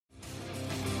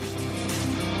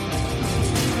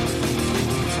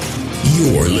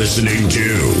You're listening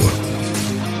to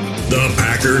the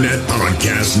Packernet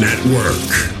Podcast Network.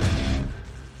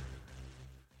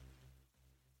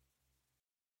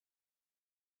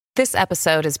 This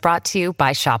episode is brought to you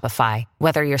by Shopify.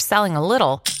 Whether you're selling a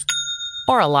little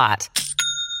or a lot,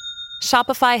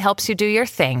 Shopify helps you do your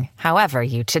thing, however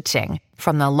you cha-ching.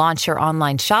 From the launch your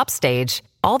online shop stage,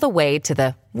 all the way to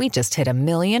the we just hit 1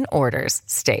 million orders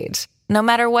stage. No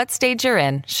matter what stage you're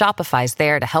in, Shopify's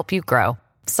there to help you grow.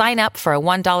 Sign up for a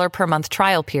 $1 per month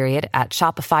trial period at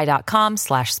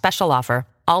shopify.com/special offer,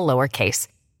 all lowercase.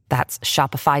 That's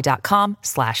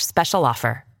shopify.com/special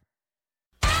offer.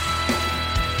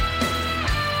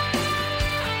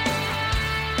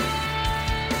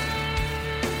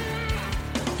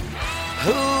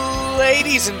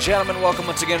 Ladies and gentlemen, welcome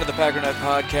once again to the Packernet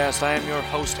Podcast. I am your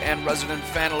host and resident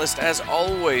fanalist, as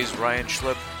always, Ryan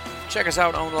Schlip. Check us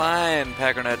out online,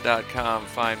 packernet.com.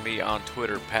 Find me on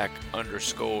Twitter,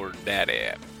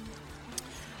 pack_daddy.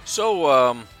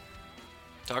 So,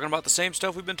 talking about the same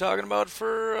stuff we've been talking about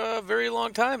for a very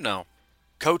long time now.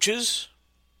 Coaches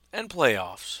and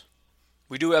playoffs.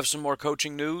 We do have some more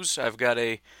coaching news. I've got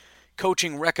a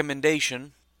coaching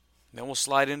recommendation. Then we'll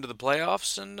slide into the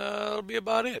playoffs, and that'll be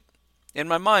about it. In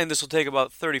my mind, this will take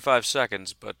about 35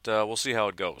 seconds, but we'll see how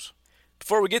it goes.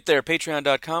 Before we get there,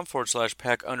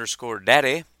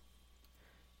 patreon.com/pack_daddy.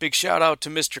 Big shout out to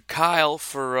Mr. Kyle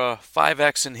for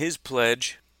 5X in his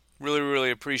pledge. Really,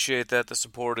 really appreciate that. The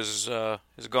support has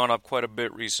gone up quite a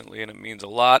bit recently, and it means a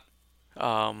lot.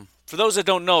 For those that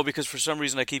don't know, because for some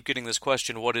reason I keep getting this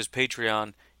question, what is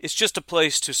Patreon? It's just a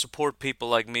place to support people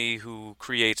like me who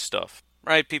create stuff,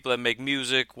 right? People that make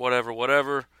music,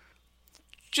 whatever.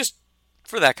 Just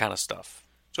for that kind of stuff.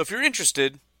 So if you're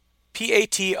interested,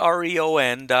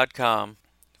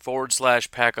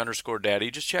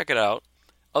 patreon.com/pack_daddy. Just check it out.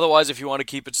 Otherwise, if you want to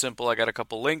keep it simple, I got a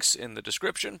couple links in the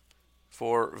description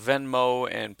for Venmo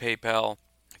and PayPal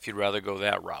if you'd rather go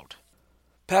that route.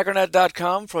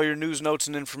 Packernet.com for all your news, notes,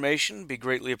 and information. Be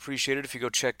greatly appreciated if you go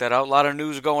check that out. A lot of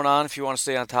news going on. If you want to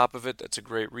stay on top of it, that's a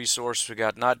great resource. We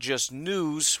got not just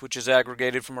news, which is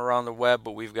aggregated from around the web,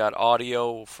 but we've got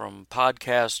audio from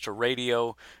podcast to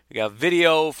radio. We got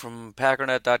video from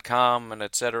packernet.com and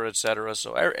et cetera, et cetera.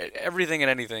 So everything and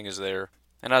anything is there.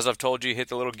 And as I've told you, hit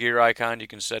the little gear icon. You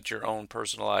can set your own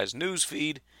personalized news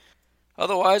feed.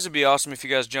 Otherwise, it'd be awesome if you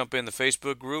guys jump in the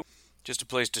Facebook group. Just a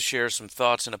place to share some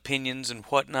thoughts and opinions and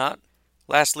whatnot.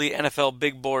 Lastly,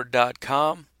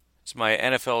 NFLBigBoard.com. It's my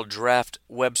NFL draft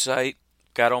website.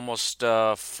 Got almost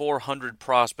 400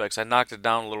 prospects. I knocked it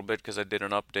down a little bit because I did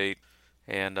an update.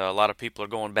 And a lot of people are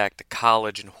going back to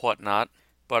college and whatnot.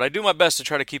 But I do my best to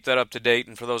try to keep that up to date.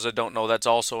 And for those that don't know, that's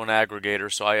also an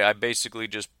aggregator. So I basically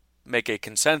just make a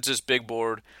consensus big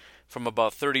board from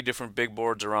about 30 different big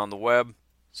boards around the web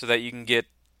so that you can get,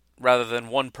 rather than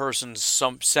one person's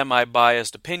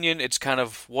semi-biased opinion, it's kind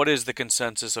of what is the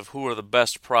consensus of who are the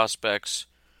best prospects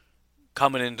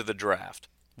coming into the draft.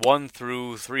 1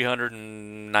 through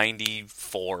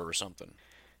 394 or something.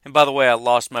 And by the way, I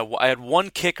had one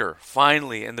kicker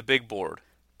finally in the big board,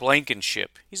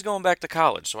 Blankenship. He's going back to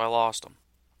college, so I lost him.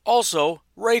 Also,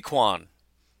 Raekwon.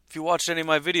 If you watched any of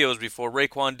my videos before,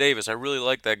 Raekwon Davis, I really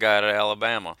like that guy out of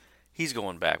Alabama. He's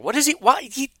going back. What is he? Why?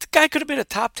 The guy could have been a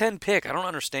top 10 pick. I don't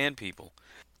understand people.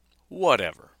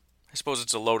 Whatever. I suppose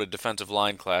it's a loaded defensive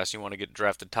line class. You want to get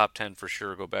drafted top 10 for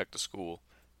sure, go back to school.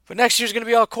 But next year's going to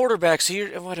be all quarterbacks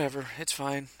here. Whatever. It's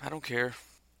fine. I don't care.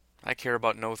 I care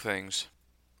about no things.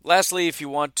 Lastly, if you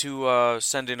want to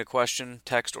send in a question,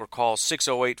 text or call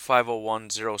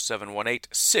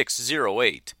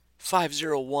 608-501-0718.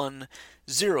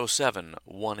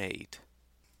 608-501-0718.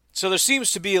 So there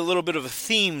seems to be a little bit of a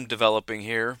theme developing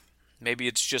here. Maybe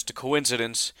it's just a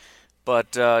coincidence,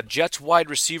 but Jets wide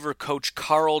receiver coach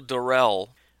Karl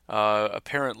Dorrell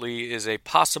apparently is a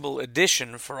possible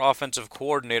addition for offensive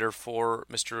coordinator for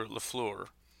Mr. LaFleur.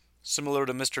 Similar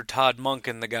to Mr. Todd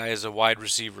Monken, the guy is a wide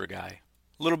receiver guy.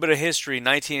 A little bit of history,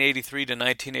 1983 to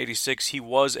 1986, he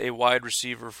was a wide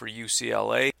receiver for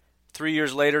UCLA. 3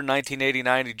 years later,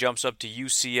 1989, he jumps up to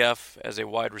UCF as a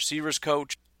wide receivers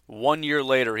coach. 1 year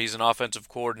later, he's an offensive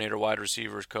coordinator, wide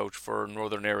receivers coach for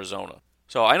Northern Arizona.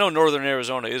 So I know Northern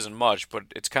Arizona isn't much, but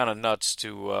it's kind of nuts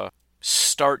to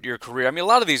start your career. I mean, a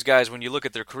lot of these guys, when you look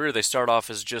at their career, they start off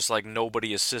as just like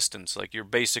nobody assistants. Like you're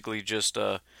basically just,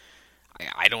 I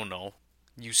don't know,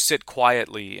 you sit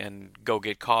quietly and go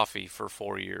get coffee for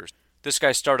 4 years. This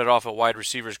guy started off a wide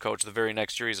receivers coach. The very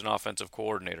next year, he's an offensive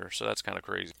coordinator. So that's kind of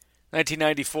crazy.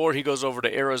 1994, he goes over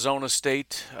to Arizona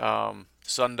State,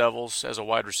 Sun Devils, as a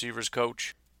wide receivers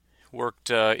coach. Worked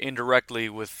indirectly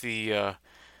with the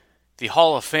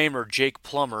Hall of Famer Jake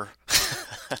Plummer.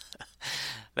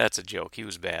 That's a joke. He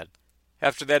was bad.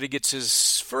 After that, he gets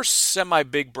his first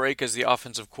semi-big break as the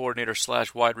offensive coordinator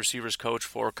 / wide receivers coach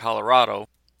for Colorado.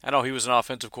 I know he was an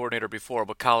offensive coordinator before,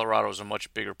 but Colorado is a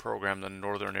much bigger program than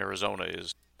Northern Arizona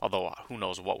is. Although, who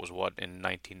knows what was what in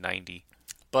 1990.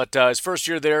 But his first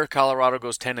year there, Colorado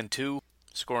goes 10-2,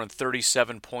 scoring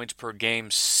 37 points per game,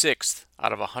 6th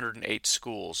out of 108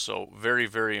 schools. So very,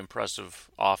 very impressive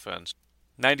offense.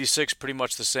 96, pretty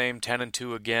much the same,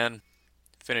 10-2 again.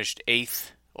 Finished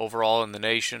 8th overall in the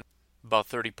nation, about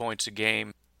 30 points a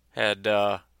game. Had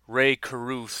Ray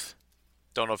Caruth.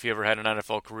 Don't know if he ever had an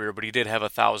NFL career, but he did have a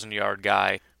 1,000-yard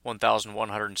guy,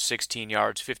 1,116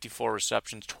 yards, 54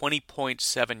 receptions,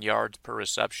 20.7 yards per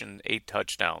reception, 8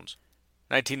 touchdowns.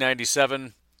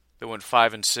 1997, they went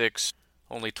 5-6,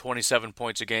 only 27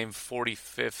 points a game,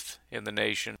 45th in the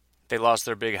nation. They lost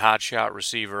their big hotshot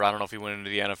receiver. I don't know if he went into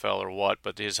the NFL or what,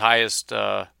 but his highest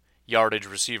yardage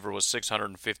receiver was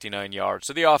 659 yards.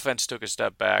 So the offense took a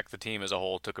step back. The team as a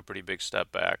whole took a pretty big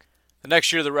step back. The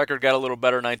next year, the record got a little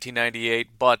better,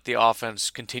 1998, but the offense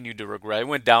continued to regress. It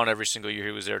went down every single year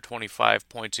he was there, 25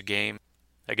 points a game.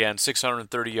 Again,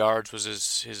 630 yards was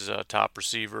his top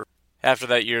receiver. After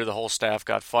that year, the whole staff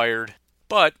got fired,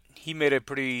 but he made a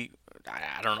pretty,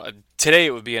 I don't know, today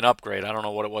it would be an upgrade. I don't know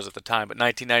what it was at the time, but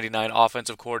 1999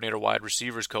 offensive coordinator, wide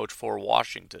receivers coach for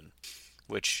Washington,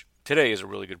 which today is a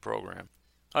really good program.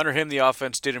 Under him, the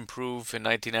offense did improve. In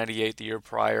 1998, the year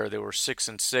prior, they were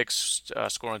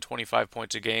 6-6, scoring 25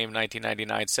 points a game.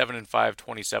 1999, 7-5,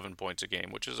 27 points a game,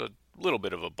 which is a little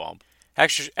bit of a bump.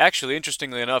 Actually,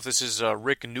 interestingly enough, this is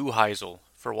Rick Neuheisel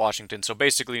for Washington. So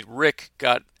basically, Rick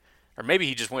got, or maybe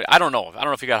he just went, I don't know. I don't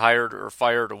know if he got hired or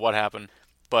fired or what happened.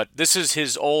 But this is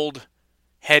his old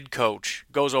head coach,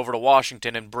 goes over to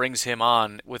Washington and brings him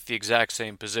on with the exact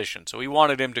same position. So he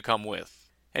wanted him to come with.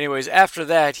 Anyways, after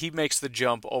that, he makes the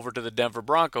jump over to the Denver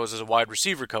Broncos as a wide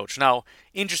receiver coach. Now,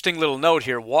 interesting little note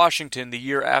here, Washington, the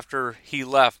year after he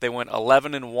left, they went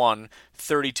 11-1,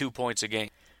 32 points a game.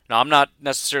 Now, I'm not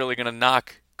necessarily going to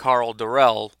knock Karl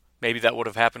Dorrell. Maybe that would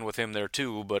have happened with him there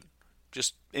too, but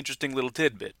just interesting little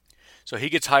tidbit. So he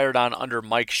gets hired on under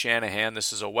Mike Shanahan.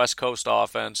 This is a West Coast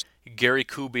offense. Gary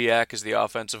Kubiak is the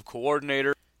offensive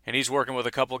coordinator, and he's working with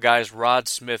a couple guys, Rod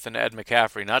Smith and Ed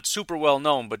McCaffrey. Not super well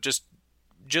known, but just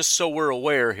so we're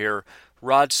aware here,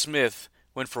 Rod Smith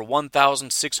went for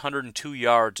 1,602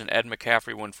 yards and Ed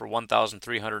McCaffrey went for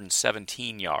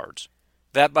 1,317 yards.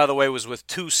 That, by the way, was with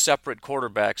two separate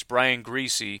quarterbacks, Brian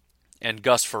Griese and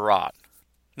Gus Frerotte.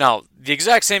 Now, the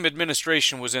exact same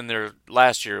administration was in there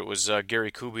last year. It was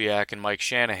Gary Kubiak and Mike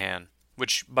Shanahan,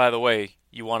 which, by the way,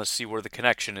 you want to see where the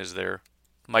connection is there.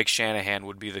 Mike Shanahan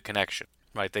would be the connection,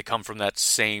 right? They come from that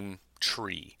same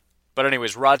tree. But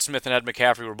anyways, Rod Smith and Ed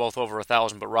McCaffrey were both over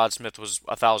 1,000, but Rod Smith was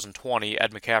 1,020,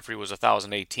 Ed McCaffrey was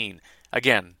 1,018.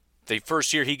 Again, the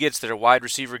first year he gets there, wide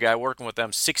receiver guy working with them,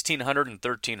 1,600 and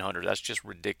 1,300. That's just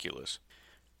ridiculous.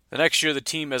 The next year, the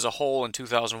team as a whole in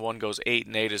 2001 goes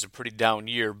 8-8, is a pretty down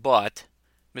year, but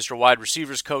Mr. Wide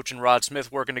Receivers coach and Rod Smith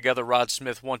working together. Rod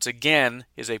Smith, once again,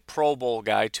 is a Pro Bowl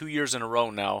guy, 2 years in a row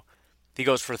now. He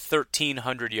goes for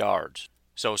 1,300 yards.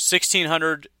 So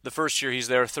 1,600 the first year he's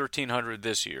there, 1,300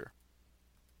 this year.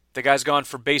 The guy's gone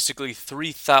for basically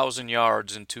 3,000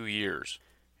 yards in 2 years.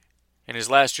 In his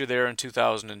last year there in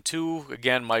 2002,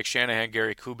 again, Mike Shanahan,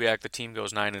 Gary Kubiak, the team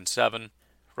goes 9-7.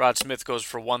 Rod Smith goes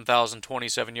for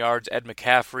 1,027 yards. Ed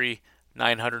McCaffrey,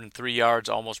 903 yards,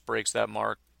 almost breaks that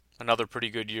mark. Another pretty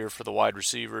good year for the wide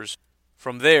receivers.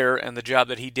 From there, and the job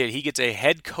that he did, he gets a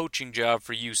head coaching job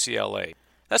for UCLA.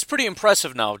 That's pretty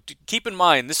impressive now. Keep in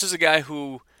mind, this is a guy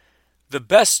who the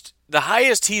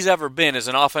highest he's ever been is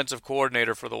an offensive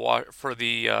coordinator for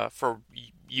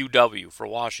UW, for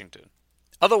Washington.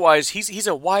 Otherwise, he's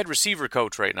a wide receiver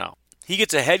coach right now. He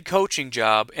gets a head coaching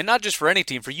job, and not just for any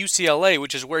team, for UCLA,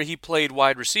 which is where he played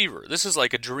wide receiver. This is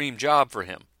like a dream job for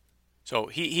him. So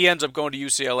he ends up going to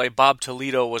UCLA. Bob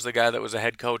Toledo was the guy that was a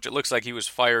head coach. It looks like he was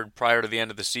fired prior to the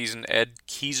end of the season. Ed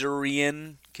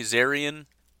Kazarian,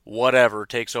 whatever,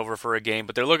 takes over for a game.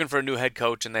 But they're looking for a new head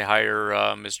coach, and they hire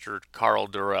Mr. Karl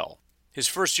Dorrell. His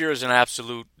first year is an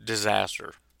absolute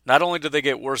disaster. Not only did they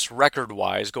get worse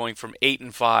record-wise, going from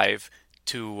 8-5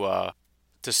 to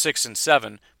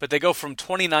 6-7, but they go from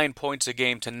 29 points a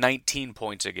game to 19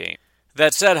 points a game.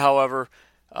 That said, however,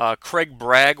 Craig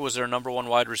Bragg was their number one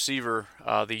wide receiver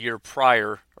the year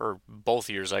prior, or both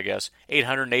years, I guess,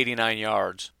 889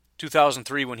 yards.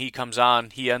 2003, when he comes on,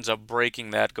 he ends up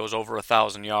breaking that, goes over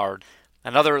 1,000 yards.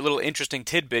 Another little interesting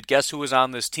tidbit, guess who was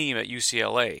on this team at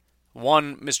UCLA?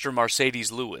 One Mr.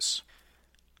 Mercedes Lewis.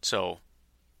 So,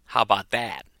 how about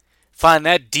that? Find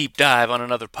that deep dive on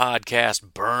another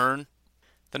podcast, Burn.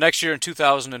 The next year in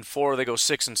 2004, they go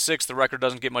 6-6. The record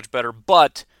doesn't get much better,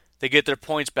 but they get their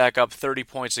points back up 30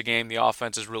 points a game. The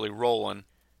offense is really rolling.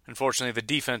 Unfortunately, the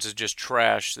defense is just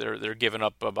trash. They're giving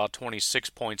up about 26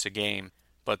 points a game.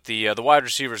 But the wide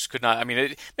receivers could not. I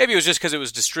mean, maybe it was just because it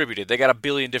was distributed. They got a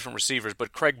billion different receivers.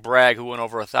 But Craig Bragg, who went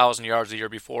over 1,000 yards the year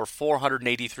before,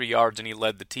 483 yards, and he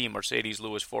led the team. Marcedes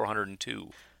Lewis, 402.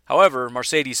 However,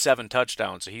 Marcedes 7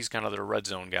 touchdowns, so he's kind of their red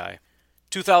zone guy.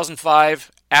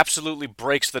 2005 absolutely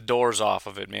breaks the doors off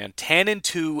of it, man.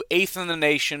 10-2, 8th in the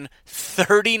nation,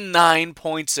 39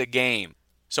 points a game.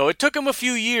 So it took him a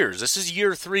few years. This is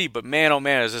year 3, but man, oh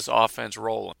man, is this offense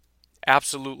rolling.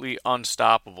 Absolutely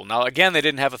unstoppable. Now, again, they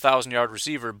didn't have a 1,000-yard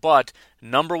receiver, but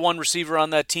number one receiver on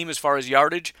that team as far as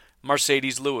yardage,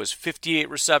 Marcedes Lewis. 58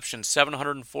 receptions,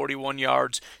 741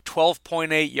 yards,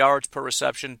 12.8 yards per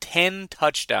reception, 10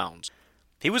 touchdowns.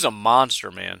 He was a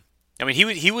monster, man. I mean,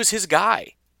 he was his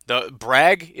guy. The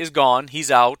Bragg is gone. He's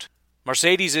out.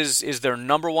 Marcedes is their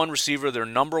number one receiver, their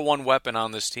number one weapon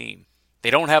on this team.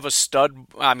 They don't have a stud.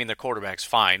 I mean, their quarterback's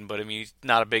fine, but I mean, he's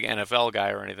not a big NFL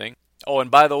guy or anything. Oh, and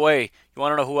by the way, you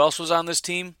want to know who else was on this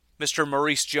team? Mr.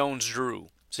 Maurice Jones-Drew.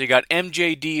 So you got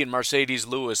MJD and Marcedes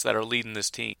Lewis that are leading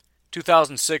this team.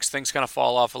 2006, things kind of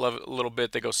fall off a little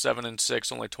bit. They go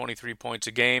 7-6, only 23 points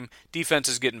a game. Defense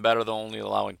is getting better, though, only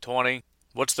allowing 20.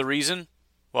 What's the reason?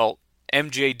 Well,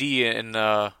 MJD and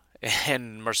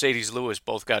Marcedes Lewis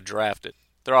both got drafted.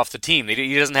 They're off the team.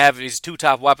 He doesn't have his 2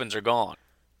 top weapons are gone.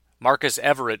 Marcus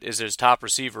Everett is his top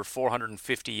receiver,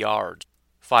 450 yards,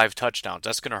 5 touchdowns.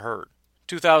 That's going to hurt.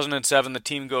 2007, the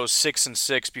team goes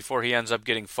 6-6 before he ends up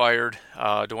getting fired.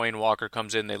 Dwayne Walker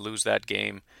comes in. They lose that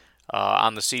game.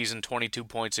 On the season, 22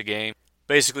 points a game.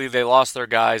 Basically, they lost their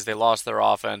guys. They lost their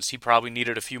offense. He probably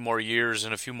needed a few more years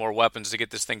and a few more weapons to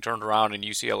get this thing turned around, and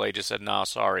UCLA just said, nah,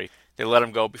 sorry. They let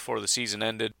him go before the season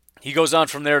ended. He goes on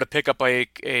from there to pick up a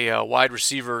wide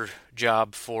receiver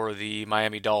job for the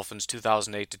Miami Dolphins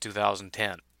 2008 to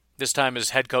 2010. This time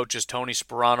his head coach is Tony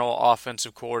Sperano,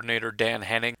 offensive coordinator Dan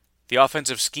Henning. The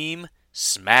offensive scheme,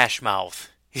 smash mouth.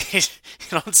 You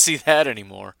don't see that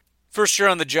anymore. First year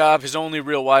on the job, his only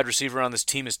real wide receiver on this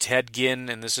team is Ted Ginn,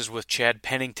 and this is with Chad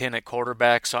Pennington at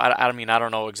quarterback. So I mean, I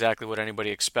don't know exactly what anybody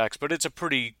expects, but it's a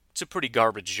pretty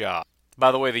garbage job.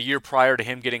 By the way, the year prior to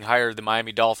him getting hired, the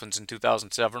Miami Dolphins in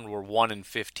 2007 were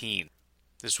 1-15.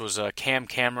 This was Cam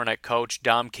Cameron at coach,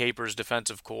 Dom Capers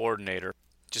defensive coordinator.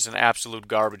 Just an absolute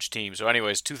garbage team. So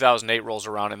anyways, 2008 rolls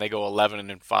around and they go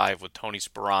 11-5 with Tony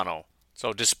Sperano.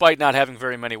 So despite not having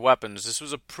very many weapons, this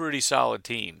was a pretty solid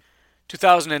team.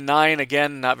 2009,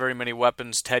 again, not very many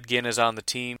weapons. Ted Ginn is on the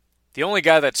team. The only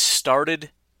guy that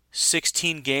started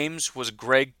 16 games was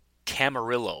Greg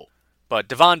Camarillo. But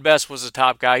Devon Best was the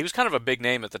top guy. He was kind of a big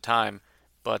name at the time.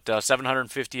 But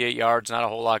 758 yards, not a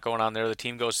whole lot going on there. The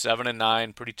team goes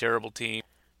 7-9, pretty terrible team.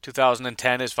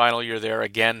 2010, his final year there,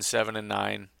 again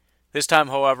 7-9. This time,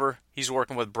 however, he's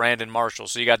working with Brandon Marshall.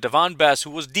 So you got Devon Best,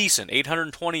 who was decent,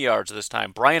 820 yards this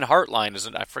time. Brian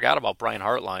Hartline, I forgot about Brian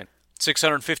Hartline.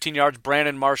 615 yards.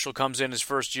 Brandon Marshall comes in his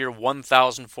first year,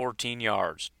 1,014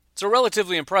 yards. So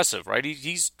relatively impressive, right?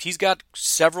 He's got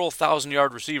several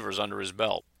 1,000-yard receivers under his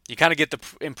belt. You kind of get the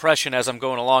impression as I'm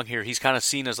going along here, he's kind of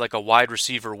seen as like a wide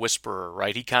receiver whisperer,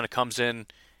 right? He kind of comes in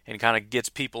and kind of gets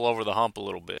people over the hump a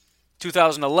little bit.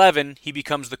 2011, he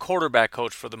becomes the quarterback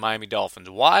coach for the Miami Dolphins.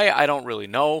 Why? I don't really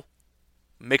know.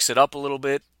 Mix it up a little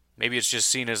bit. Maybe it's just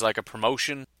seen as like a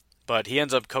promotion. But he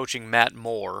ends up coaching Matt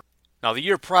Moore. Now, the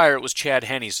year prior, it was Chad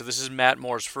Henne, so this is Matt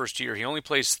Moore's first year. He only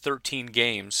plays 13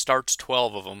 games, starts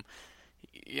 12 of them.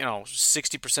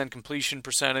 60% completion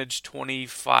percentage,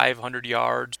 2,500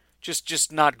 yards.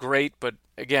 Just not great, but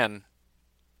again,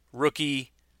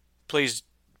 rookie, plays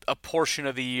a portion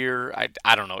of the year.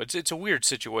 I don't know. It's a weird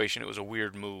situation. It was a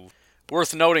weird move.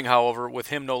 Worth noting, however, with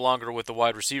him no longer with the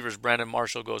wide receivers, Brandon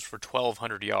Marshall goes for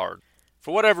 1,200 yards.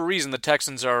 For whatever reason, the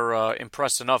Texans are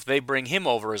impressed enough, they bring him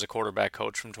over as a quarterback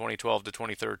coach from 2012 to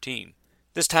 2013.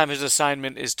 This time his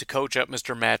assignment is to coach up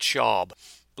Mr. Matt Schaub.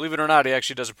 Believe it or not, he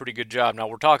actually does a pretty good job. Now,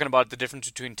 we're talking about the difference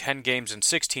between 10 games and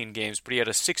 16 games, but he had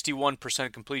a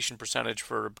 61% completion percentage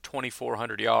for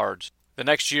 2,400 yards. The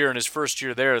next year, in his first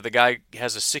year there, the guy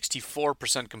has a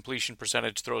 64% completion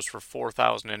percentage, throws for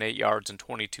 4,008 yards and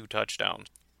 22 touchdowns.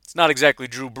 It's not exactly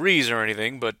Drew Brees or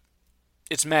anything, but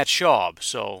it's Matt Schaub,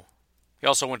 so he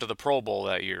also went to the Pro Bowl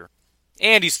that year.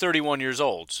 And he's 31 years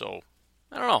old, so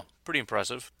I don't know, pretty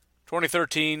impressive.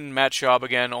 2013, Matt Schaub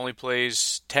again only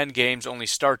plays 10 games, only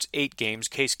starts 8 games.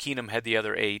 Case Keenum had the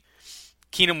other 8.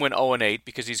 Keenum went 0-8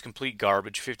 because he's complete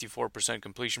garbage, 54%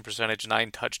 completion percentage,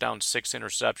 9 touchdowns, 6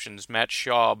 interceptions. Matt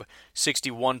Schaub,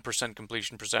 61%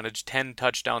 completion percentage, 10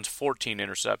 touchdowns, 14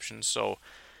 interceptions. So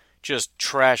just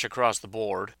trash across the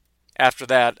board. After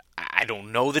that, I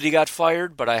don't know that he got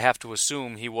fired, but I have to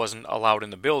assume he wasn't allowed in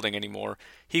the building anymore.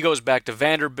 He goes back to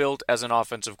Vanderbilt as an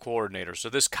offensive coordinator. So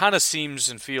this kind of seems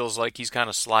and feels like he's kind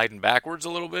of sliding backwards a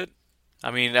little bit. I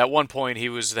mean, at one point he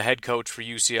was the head coach for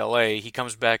UCLA. He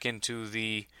comes back into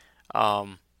the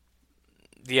NFL,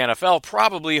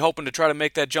 probably hoping to try to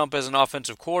make that jump as an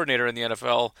offensive coordinator in the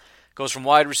NFL. Goes from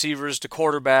wide receivers to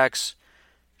quarterbacks.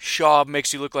 Schaub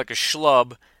makes you look like a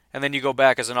schlub, and then you go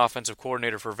back as an offensive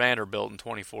coordinator for Vanderbilt in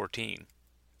 2014.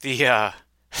 The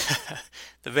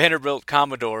Vanderbilt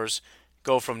Commodores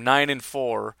go from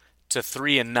 9-4 to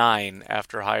 3-9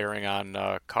 after hiring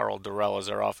on Karl Dorrell as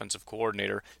their offensive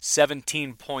coordinator.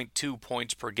 17.2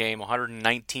 points per game,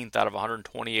 119th out of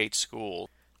 128 schools.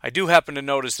 I do happen to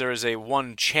notice there is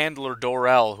one Chandler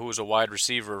Dorrell who was a wide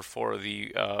receiver for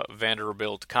the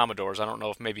Vanderbilt Commodores. I don't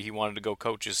know if maybe he wanted to go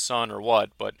coach his son or what,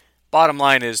 but bottom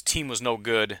line is team was no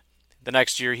good. The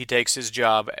next year he takes his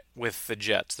job with the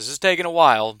Jets. This has taken a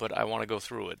while, but I want to go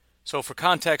through it. So for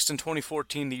context, in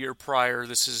 2014, the year prior,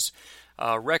 this is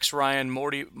Rex Ryan,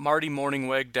 Marty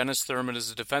Mornhinweg, Dennis Thurman is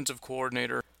the defensive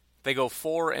coordinator. They go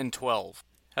 4-12.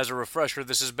 As a refresher,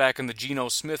 this is back in the Geno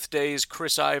Smith days.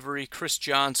 Chris Ivory, Chris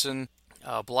Johnson,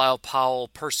 Bilal Powell,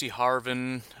 Percy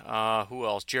Harvin, who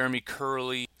else? Jeremy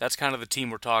Curley. That's kind of the team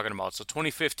we're talking about. So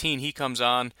 2015, he comes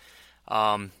on.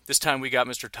 This time we got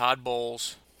Mr. Todd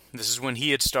Bowles. This is when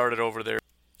he had started over there.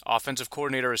 Offensive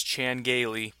coordinator is Chan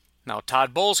Gailey. Now,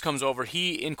 Todd Bowles comes over.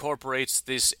 He incorporates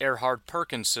this Erhard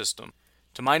Perkins system.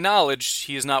 To my knowledge,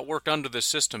 he has not worked under this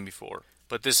system before.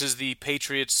 But this is the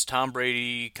Patriots, Tom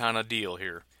Brady kind of deal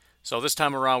here. So this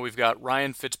time around, we've got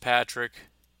Ryan Fitzpatrick.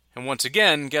 And once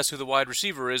again, guess who the wide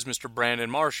receiver is? Mr. Brandon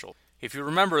Marshall. If you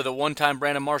remember, the one time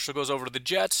Brandon Marshall goes over to the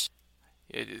Jets,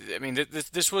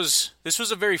 this was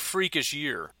a very freakish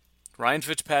year. Ryan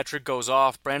Fitzpatrick goes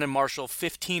off. Brandon Marshall,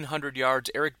 1,500 yards.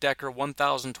 Eric Decker,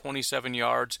 1,027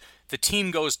 yards. The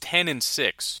team goes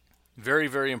 10-6. Very,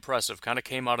 very impressive. Kind of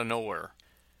came out of nowhere.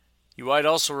 You might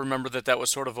also remember that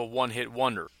was sort of a one-hit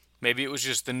wonder. Maybe it was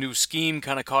just the new scheme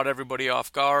kind of caught everybody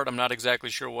off guard. I'm not exactly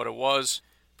sure what it was.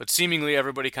 But seemingly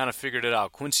everybody kind of figured it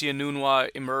out. Quincy Enunwa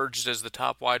emerged as the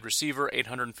top wide receiver,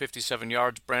 857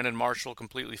 yards. Brandon Marshall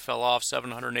completely fell off,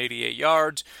 788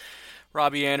 yards.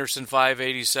 Robbie Anderson,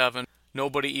 587.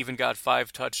 Nobody even got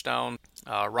 5 touchdowns.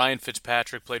 Ryan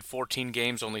Fitzpatrick played 14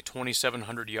 games, only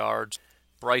 2,700 yards.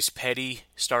 Bryce Petty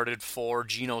started 4.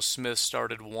 Geno Smith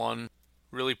started 1.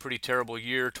 Really pretty terrible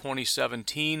year.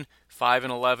 2017,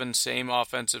 5-11, same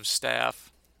offensive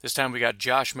staff. This time we got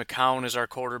Josh McCown as our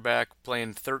quarterback,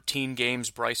 playing 13 games.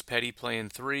 Bryce Petty playing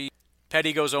 3.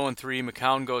 Petty goes 0-3.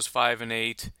 McCown goes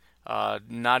 5-8.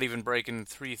 Not even breaking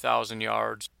 3,000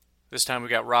 yards. This time we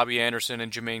got Robbie Anderson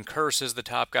and Jermaine Kearse as the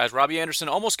top guys. Robbie Anderson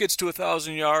almost gets to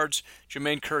 1,000 yards.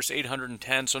 Jermaine Kearse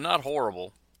 810, so not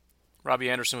horrible. Robbie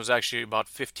Anderson was actually about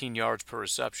 15 yards per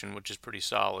reception, which is pretty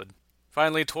solid.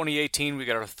 Finally, in 2018, we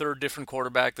got our third different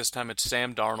quarterback. This time it's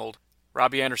Sam Darnold.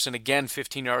 Robbie Anderson, again,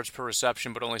 15 yards per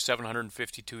reception, but only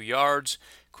 752 yards.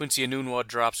 Quincy Enunwa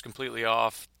drops completely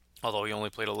off, although he only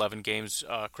played 11 games.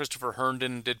 Christopher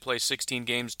Herndon did play 16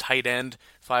 games, tight end,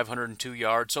 502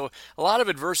 yards. So a lot of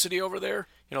adversity over there.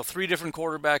 3 different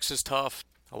quarterbacks is tough.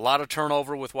 A lot of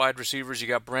turnover with wide receivers. You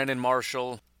got Brandon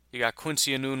Marshall. You got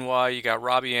Quincy Enunwa. You got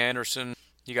Robbie Anderson.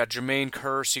 You got Jermaine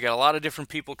Kearse. You got a lot of different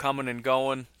people coming and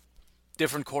going.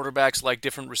 Different quarterbacks like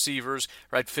different receivers,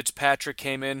 right? Fitzpatrick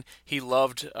came in. He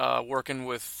loved working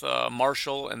with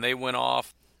Marshall, and they went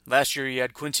off. Last year you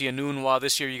had Quincy Enunwa.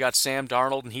 This year you got Sam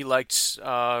Darnold, and he liked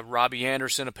Robbie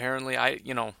Anderson, apparently.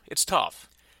 It's tough.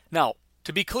 Now,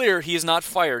 to be clear, he is not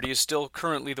fired. He is still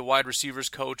currently the wide receivers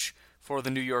coach for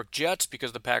the New York Jets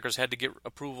because the Packers had to get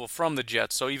approval from the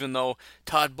Jets. So even though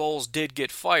Todd Bowles did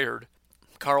get fired,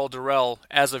 Karl Dorrell,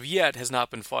 as of yet, has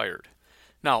not been fired.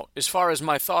 Now, as far as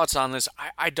my thoughts on this,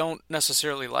 I don't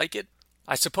necessarily like it.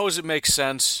 I suppose it makes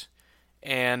sense.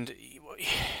 And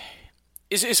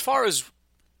as far as...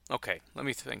 Okay, let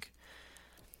me think.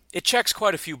 It checks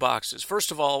quite a few boxes. First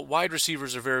of all, wide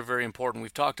receivers are very, very important.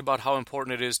 We've talked about how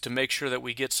important it is to make sure that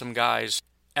we get some guys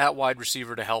at wide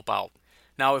receiver to help out.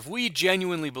 Now, if we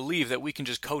genuinely believe that we can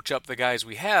just coach up the guys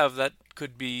we have, that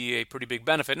could be a pretty big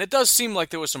benefit. And it does seem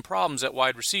like there was some problems at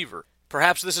wide receiver.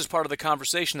 Perhaps this is part of the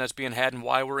conversation that's being had and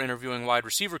why we're interviewing wide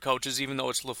receiver coaches, even though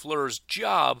it's LaFleur's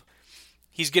job.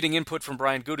 He's getting input from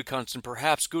Brian Gutekunst, and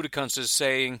perhaps Gutekunst is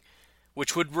saying,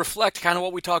 which would reflect kind of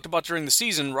what we talked about during the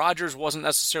season. Rodgers wasn't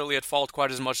necessarily at fault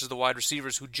quite as much as the wide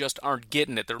receivers who just aren't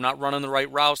getting it. They're not running the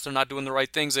right routes. They're not doing the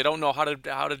right things. They don't know how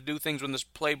to do things when this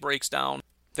play breaks down.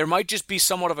 There might just be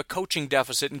somewhat of a coaching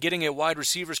deficit in getting a wide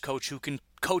receivers coach who can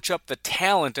coach up the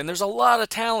talent. And there's a lot of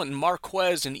talent in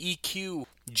Marquez and EQ,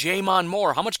 Jamon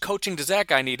Moore. How much coaching does that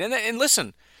guy need? And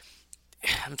listen,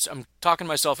 I'm talking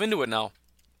myself into it now.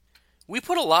 We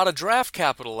put a lot of draft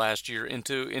capital last year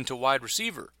into wide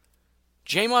receiver.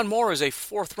 Jamon Moore is a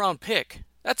 4th-round pick.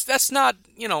 That's not,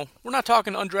 we're not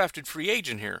talking undrafted free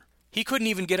agent here. He couldn't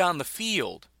even get on the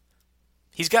field.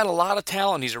 He's got a lot of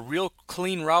talent. He's a real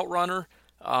clean route runner.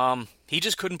 He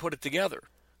just couldn't put it together.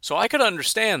 So I could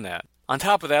understand that. On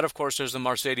top of that, of course, there's the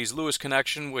Marcedes Lewis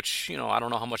connection, which, I don't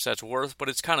know how much that's worth, but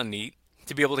it's kind of neat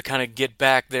to be able to kind of get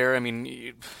back there. I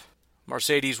mean,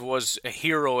 Marcedes was a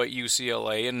hero at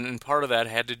UCLA, and part of that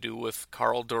had to do with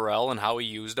Karl Dorrell and how he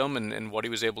used them and what he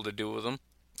was able to do with them.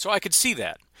 So I could see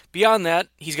that. Beyond that,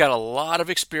 he's got a lot of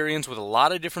experience with a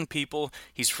lot of different people.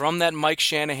 He's from that Mike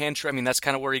Shanahan tree. I mean, that's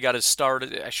kind of where he got his start.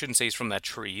 I shouldn't say he's from that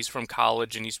tree. He's from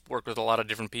college, and he's worked with a lot of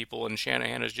different people, and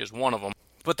Shanahan is just one of them.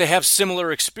 But they have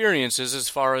similar experiences as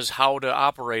far as how to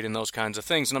operate in those kinds of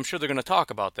things, and I'm sure they're going to talk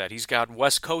about that. He's got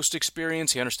West Coast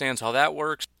experience. He understands how that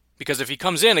works. Because if he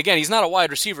comes in, again, he's not a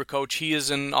wide receiver coach. He is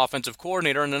an offensive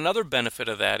coordinator, and another benefit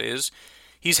of that is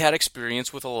he's had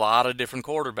experience with a lot of different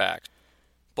quarterbacks,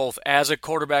 both as a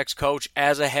quarterback's coach,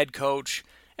 as a head coach,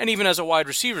 and even as a wide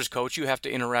receivers coach. You have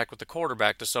to interact with the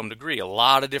quarterback to some degree. A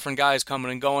lot of different guys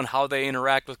coming and going, how they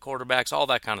interact with quarterbacks, all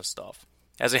that kind of stuff.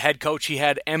 As a head coach, he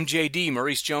had MJD,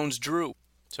 Maurice Jones-Drew,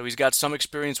 so he's got some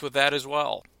experience with that as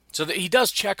well. So he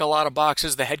does check a lot of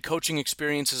boxes. The head coaching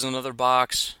experience is another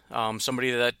box.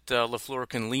 Somebody that LaFleur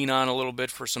can lean on a little bit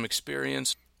for some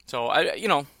experience. So I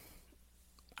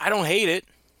don't hate it.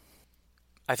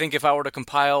 I think if I were to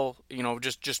compile,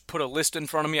 just put a list in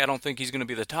front of me, I don't think he's going to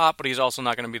be the top, but he's also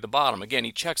not going to be the bottom. Again,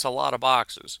 he checks a lot of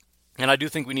boxes. And I do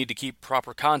think we need to keep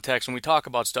proper context when we talk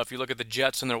about stuff. You look at the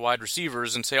Jets and their wide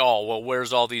receivers and say, oh, well,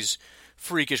 where's all these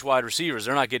freakish wide receivers?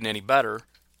 They're not getting any better.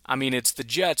 I mean, it's the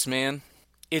Jets, man.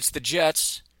 It's the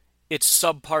Jets. It's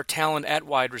subpar talent at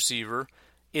wide receiver.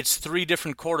 It's 3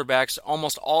 different quarterbacks,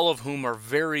 almost all of whom are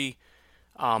very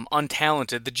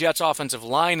untalented. The Jets' offensive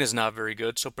line is not very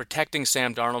good, so protecting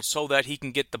Sam Darnold so that he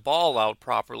can get the ball out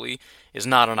properly is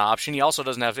not an option. He also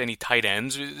doesn't have any tight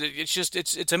ends.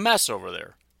 It's a mess over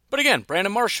there. But again,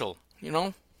 Brandon Marshall,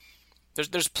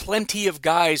 there's plenty of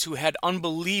guys who had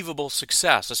unbelievable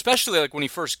success, especially like when he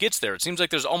first gets there. It seems like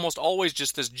there's almost always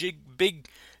just this big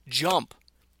jump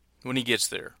when he gets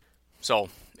there. So,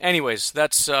 anyways,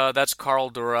 that's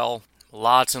Karl Dorrell.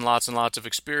 Lots and lots and lots of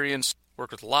experience.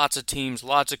 Worked with lots of teams,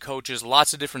 lots of coaches,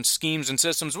 lots of different schemes and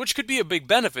systems, which could be a big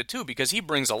benefit too, because he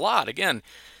brings a lot. Again,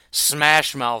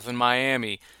 Smash Mouth in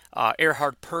Miami,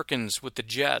 Erhard Perkins with the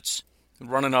Jets,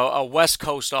 running a West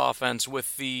Coast offense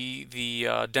with the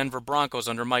Denver Broncos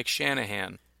under Mike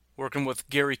Shanahan, working with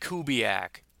Gary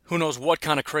Kubiak. Who knows what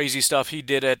kind of crazy stuff he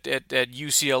did at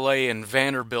UCLA and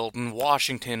Vanderbilt and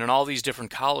Washington and all these different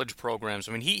college programs.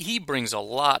 I mean, he brings a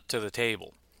lot to the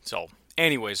table. So,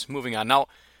 anyways, moving on. Now,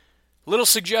 little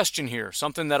suggestion here,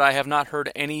 something that I have not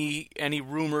heard any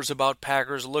rumors about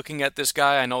Packers looking at this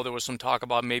guy. I know there was some talk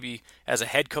about maybe as a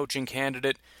head coaching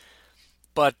candidate,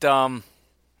 but a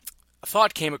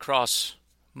thought came across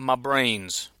my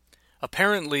brains.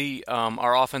 Apparently,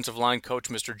 our offensive line coach,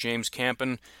 Mr. James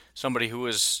Campen, somebody who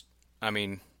is,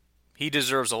 he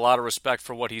deserves a lot of respect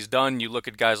for what he's done. You look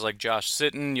at guys like Josh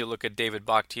Sitton, you look at David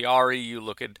Bakhtiari, you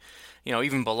look at,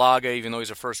 even Balaga, even though he's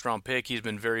a first-round pick, he's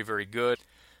been very, very good.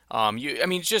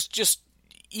 Just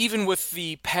even with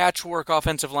the patchwork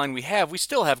offensive line we have, we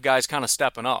still have guys kind of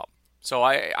stepping up. So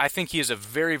I think he is a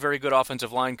very, very good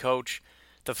offensive line coach.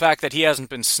 The fact that he hasn't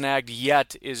been snagged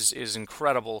yet is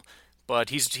incredible. But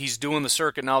he's doing the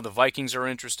circuit now. The Vikings are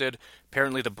interested.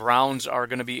 Apparently the Browns are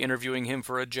going to be interviewing him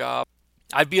for a job.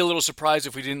 I'd be a little surprised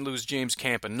if we didn't lose James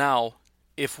Campen. Now,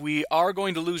 if we are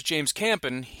going to lose James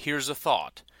Campen, here's a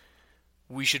thought.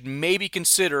 We should maybe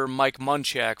consider Mike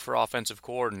Munchak for offensive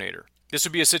coordinator. This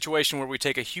would be a situation where we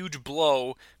take a huge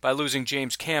blow by losing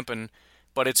James Campen,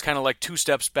 but it's kind of like 2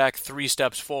 steps back, 3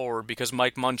 steps forward, because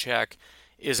Mike Munchak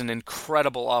is an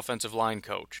incredible offensive line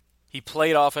coach. He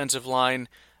played offensive line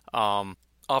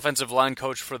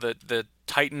coach for the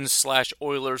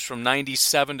Titans/Oilers from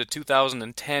 97 to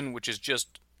 2010, which is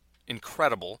just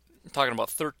incredible. I'm talking about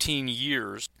 13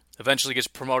 years. Eventually gets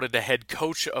promoted to head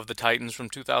coach of the Titans from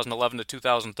 2011 to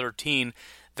 2013,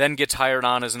 then gets hired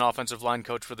on as an offensive line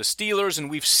coach for the Steelers,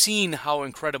 and we've seen how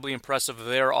incredibly impressive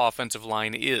their offensive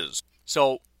line is.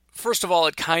 So First of all,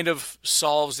 it kind of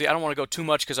solves I don't want to go too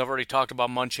much because I've already talked about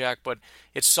Munchak, but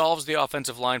it solves the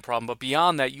offensive line problem. But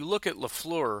beyond that, you look at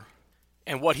LaFleur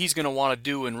and what he's going to want to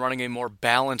do in running a more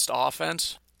balanced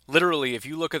offense. Literally, if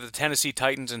you look at the Tennessee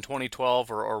Titans in 2012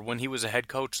 or when he was a head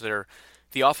coach there,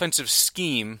 the offensive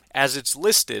scheme, as it's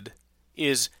listed,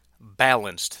 is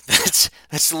balanced.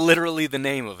 That's literally the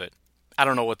name of it. I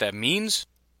don't know what that means,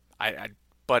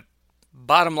 but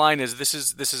bottom line is this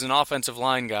is an offensive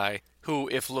line guy who,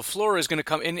 if LaFleur is going to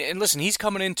come in, and listen, he's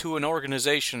coming into an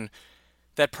organization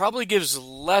that probably gives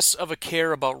less of a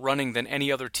care about running than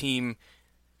any other team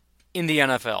in the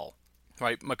NFL.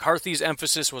 Right? McCarthy's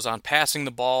emphasis was on passing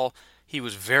the ball. He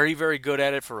was very, very good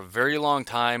at it for a very long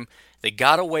time. They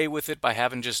got away with it by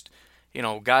having just,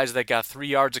 guys that got 3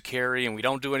 yards a carry, and we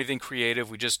don't do anything creative.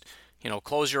 We just,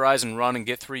 close your eyes and run and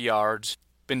get 3 yards.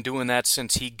 Been doing that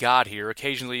since he got here.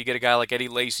 Occasionally you get a guy like Eddie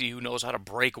Lacy who knows how to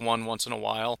break one once in a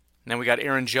while. And then we got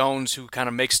Aaron Jones who kind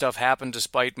of makes stuff happen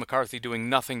despite McCarthy doing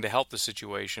nothing to help the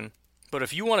situation. But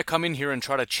if you want to come in here and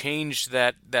try to change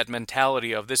that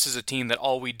mentality of this is a team that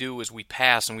all we do is we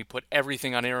pass and we put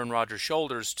everything on Aaron Rodgers'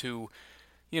 shoulders to,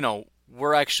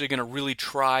 we're actually going to really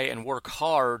try and work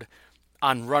hard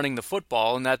on running the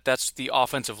football, and that's the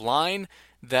offensive line,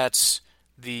 that's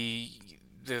the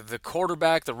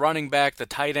quarterback, the running back, the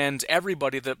tight ends,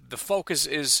 everybody. The focus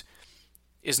is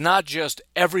not just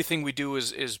everything we do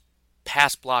is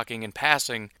pass blocking and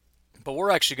passing, but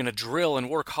we're actually going to drill and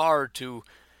work hard to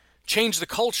change the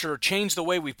culture, change the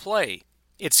way we play.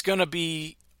 It's going to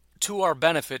be to our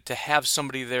benefit to have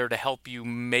somebody there to help you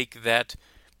make that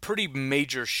pretty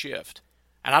major shift.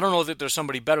 And I don't know that there's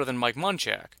somebody better than Mike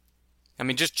Munchak. I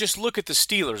mean, just look at the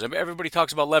Steelers. Everybody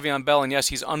talks about Le'Veon Bell, and yes,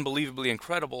 he's unbelievably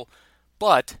incredible.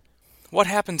 But what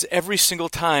happens every single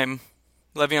time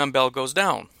Le'Veon Bell goes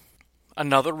down?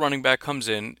 Another running back comes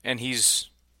in, and he's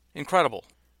incredible.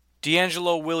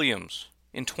 D'Angelo Williams,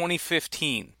 in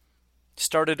 2015,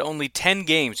 started only 10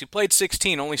 games. He played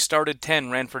 16, only started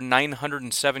 10, ran for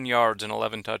 907 yards and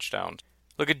 11 touchdowns.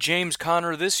 Look at James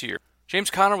Conner this year. James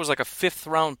Conner was like a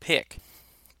 5th-round pick.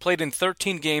 Played in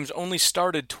 13 games, only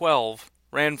started 12,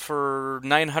 ran for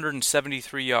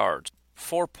 973 yards.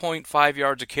 4.5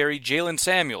 yards a carry. Jalen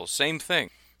Samuels, same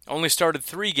thing. Only started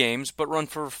 3 games, but run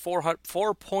for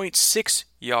 4.6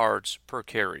 yards per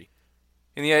carry.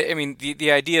 And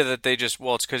the idea that they just,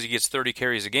 it's because he gets 30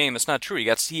 carries a game, that's not true.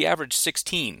 He averaged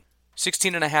 16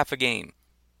 and a half a game.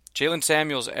 Jalen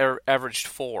Samuels averaged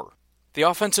 4. The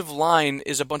offensive line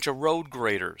is a bunch of road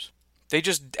graders. They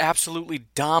just absolutely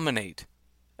dominate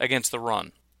against the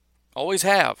run. Always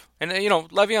have. And,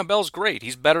 Le'Veon Bell's great.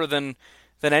 He's better than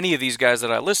any of these guys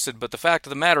that I listed, but the fact of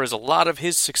the matter is a lot of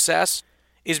his success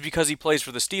is because he plays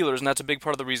for the Steelers, and that's a big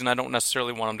part of the reason I don't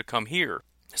necessarily want him to come here,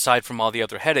 aside from all the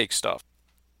other headache stuff.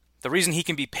 The reason he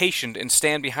can be patient and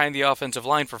stand behind the offensive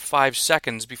line for 5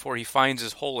 seconds before he finds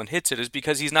his hole and hits it is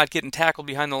because he's not getting tackled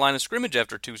behind the line of scrimmage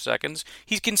after 2 seconds.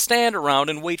 He can stand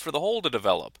around and wait for the hole to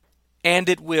develop. And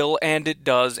it will, and it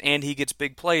does, and he gets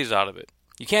big plays out of it.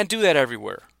 You can't do that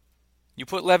everywhere. You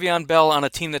put Le'Veon Bell on a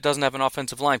team that doesn't have an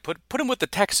offensive line. Put him with the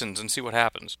Texans and see what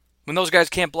happens. When those guys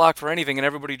can't block for anything and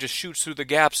everybody just shoots through the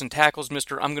gaps and tackles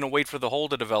Mr. I'm going to wait for the hole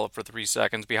to develop for 3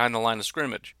 seconds behind the line of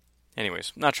scrimmage.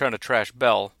 Anyways, I'm not trying to trash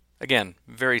Bell. Again,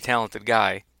 very talented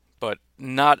guy, but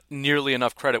not nearly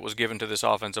enough credit was given to this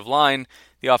offensive line.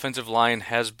 The offensive line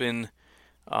has been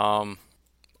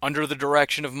under the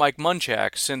direction of Mike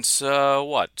Munchak since,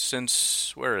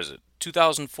 Since,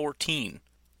 2014.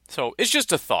 So it's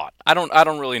just a thought. I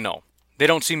don't really know. They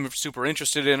don't seem super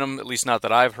interested in him, at least not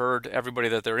that I've heard. Everybody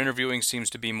that they're interviewing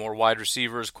seems to be more wide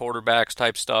receivers, quarterbacks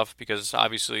type stuff, because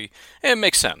obviously it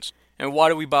makes sense. And why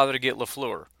do we bother to get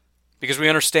LaFleur? Because we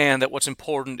understand that what's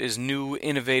important is new,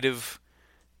 innovative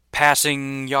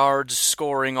passing, yards,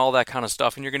 scoring, all that kind of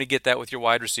stuff, and you're going to get that with your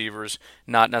wide receivers,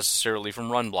 not necessarily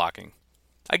from run blocking.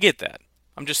 I get that.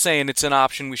 I'm just saying it's an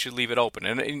option, we should leave it open.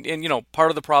 And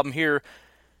part of the problem here,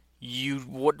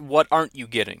 what aren't you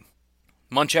getting?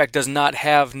 Munchak does not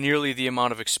have nearly the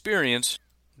amount of experience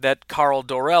that Carl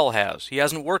Dorrell has. He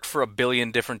hasn't worked for a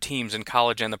billion different teams in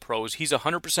college and the pros. He's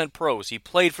 100% pros. He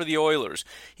played for the Oilers.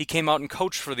 He came out and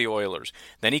coached for the Oilers.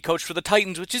 Then he coached for the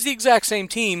Titans, which is the exact same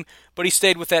team, but he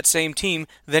stayed with that same team.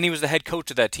 Then he was the head coach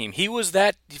of that team. He was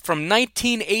that from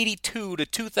 1982 to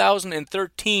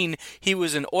 2013. He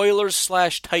was an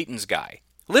Oilers/Titans guy.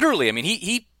 Literally,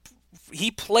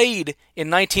 he played in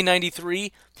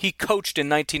 1993. He coached in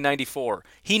 1994.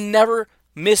 He never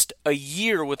missed a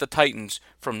year with the Titans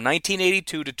from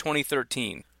 1982 to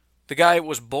 2013. The guy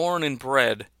was born and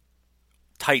bred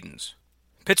Titans.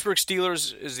 Pittsburgh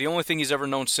Steelers is the only thing he's ever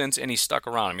known since, and he's stuck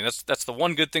around. I mean, that's the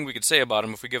one good thing we could say about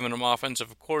him. If we give him an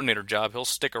offensive coordinator job, he'll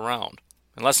stick around.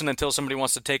 Unless and until somebody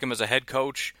wants to take him as a head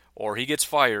coach or he gets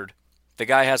fired, the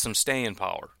guy has some staying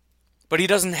power. But he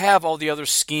doesn't have all the other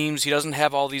schemes. He doesn't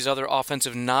have all these other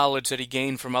offensive knowledge that he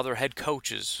gained from other head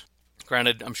coaches.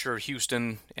 Granted, I'm sure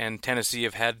Houston and Tennessee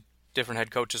have had different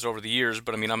head coaches over the years,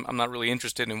 but I mean, I'm not really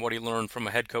interested in what he learned from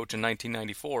a head coach in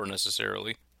 1994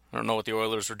 necessarily. I don't know what the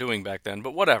Oilers were doing back then,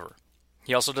 but whatever.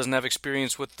 He also doesn't have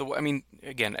experience with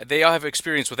again, they all have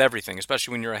experience with everything,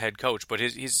 especially when you're a head coach, but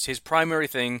his primary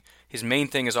thing, his main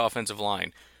thing is offensive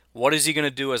line. What is he going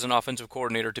to do as an offensive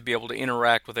coordinator to be able to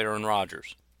interact with Aaron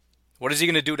Rodgers? What is he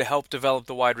going to do to help develop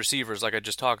the wide receivers like I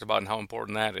just talked about and how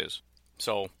important that is?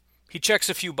 So, he checks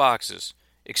a few boxes.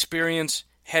 Experience,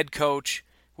 head coach,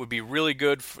 would be really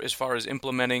good as far as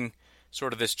implementing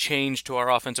sort of this change to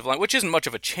our offensive line, which isn't much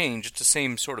of a change. It's the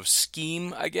same sort of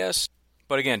scheme, I guess.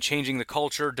 But again, changing the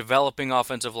culture, developing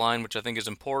offensive line, which I think is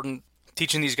important.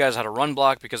 Teaching these guys how to run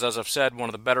block, because as I've said, one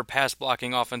of the better pass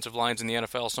blocking offensive lines in the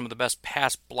NFL, some of the best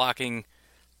pass blocking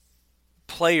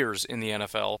players in the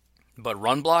NFL. But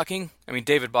run blocking? I mean,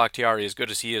 David Bakhtiari, as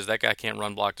good as he is, that guy can't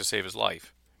run block to save his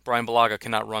life. Brian Bulaga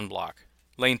cannot run block.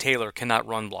 Lane Taylor cannot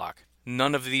run block.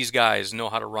 None of these guys know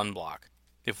how to run block.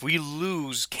 If we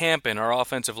lose Campen, our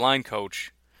offensive line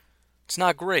coach, it's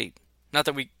not great. Not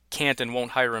that we can't and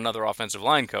won't hire another offensive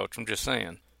line coach, I'm just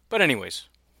saying. But anyways,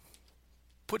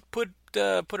 put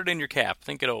it in your cap.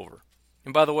 Think it over.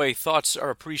 And by the way, thoughts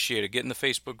are appreciated. Get in the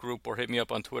Facebook group or hit me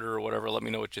up on Twitter or whatever. Let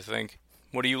me know what you think.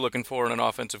 What are you looking for in an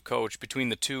offensive coach? Between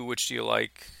the two, which do you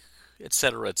like?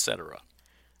 Etc., etc.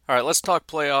 All right, let's talk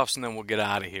playoffs and then we'll get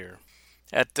out of here.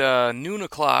 At noon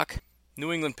o'clock,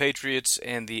 New England Patriots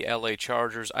and the LA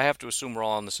Chargers. I have to assume we're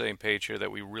all on the same page here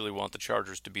that we really want the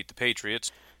Chargers to beat the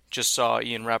Patriots. Just saw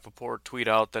Ian Rappaport tweet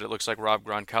out that it looks like Rob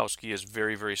Gronkowski is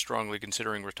very, very strongly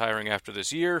considering retiring after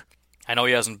this year. I know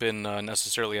he hasn't been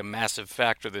necessarily a massive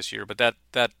factor this year, but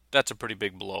that's a pretty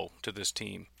big blow to this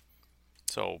team.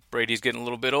 So Brady's getting a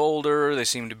little bit older. They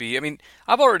seem to be... I mean,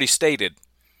 I've already stated,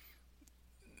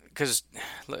 because,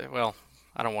 well,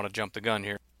 I don't want to jump the gun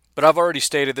here, but I've already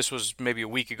stated, this was maybe a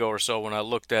week ago or so when I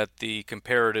looked at the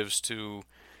comparatives to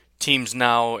teams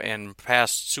now and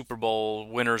past Super Bowl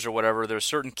winners or whatever. There's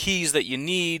certain keys that you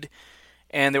need,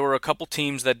 and there were a couple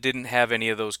teams that didn't have any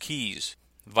of those keys.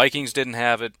 Vikings didn't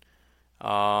have it.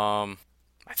 I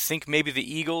think maybe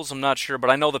the Eagles, I'm not sure, but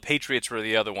I know the Patriots were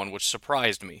the other one, which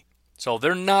surprised me. So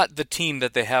they're not the team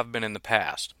that they have been in the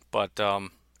past. But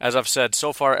as I've said,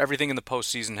 so far everything in the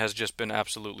postseason has just been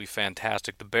absolutely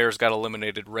fantastic. The Bears got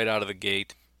eliminated right out of the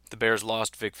gate. The Bears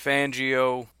lost Vic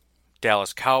Fangio.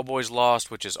 Dallas Cowboys lost,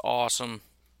 which is awesome.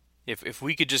 If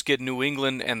we could just get New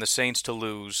England and the Saints to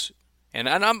lose, and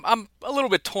I'm a little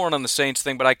bit torn on the Saints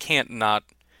thing, but I can't not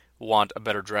want a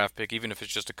better draft pick, even if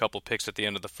it's just a couple picks at the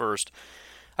end of the first.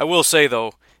 I will say,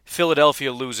 though,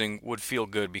 Philadelphia losing would feel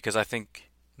good because I think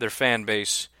their fan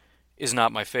base is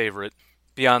not my favorite.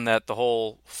 Beyond that, the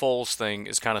whole Foles thing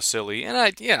is kind of silly, and I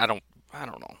don't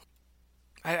know.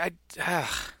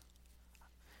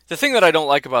 The thing that I don't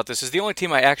like about this is the only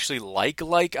team I actually like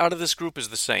out of this group is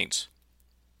the Saints.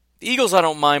 The Eagles I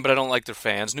don't mind, but I don't like their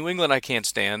fans. New England I can't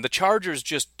stand. The Chargers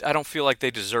I don't feel like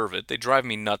they deserve it. They drive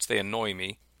me nuts. They annoy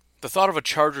me. The thought of a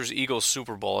Chargers-Eagles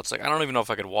Super Bowl, it's like, I don't even know if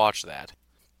I could watch that.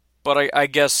 But I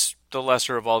guess the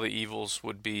lesser of all the evils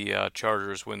would be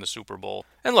Chargers win the Super Bowl.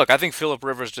 And look, I think Phillip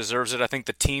Rivers deserves it. I think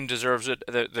the team deserves it.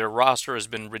 Their roster has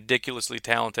been ridiculously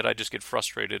talented. I just get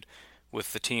frustrated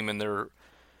with the team and their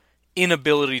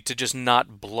inability to just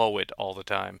not blow it all the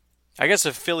time. I guess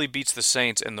if Philly beats the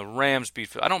Saints and the Rams beat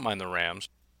Philly, I don't mind the Rams.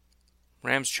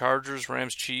 Rams Chargers,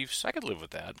 Rams Chiefs, I could live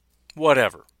with that.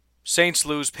 Whatever. Saints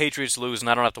lose, Patriots lose, and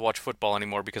I don't have to watch football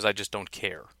anymore because I just don't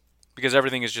care. Because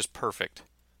everything is just perfect.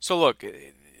 So look,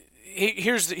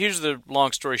 here's the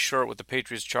long story short with the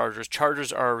Patriots Chargers.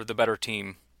 Chargers are the better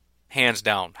team, hands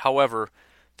down. However,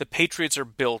 the Patriots are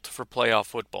built for playoff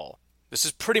football. This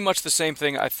is pretty much the same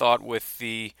thing I thought with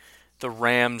the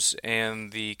Rams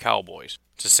and the Cowboys.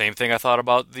 It's the same thing I thought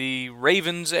about the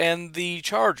Ravens and the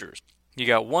Chargers. You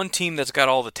got one team that's got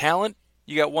all the talent.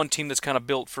 You got one team that's kind of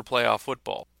built for playoff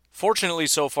football. Fortunately,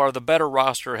 so far, the better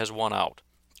roster has won out.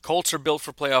 Colts are built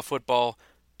for playoff football.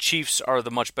 Chiefs are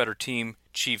the much better team.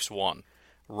 Chiefs won.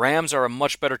 Rams are a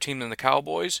much better team than the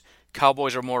Cowboys.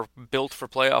 Cowboys are more built for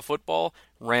playoff football.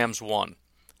 Rams won.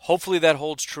 Hopefully that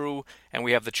holds true, and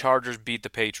we have the Chargers beat the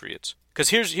Patriots. Because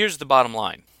here's the bottom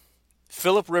line.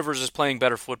 Phillip Rivers is playing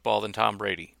better football than Tom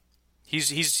Brady.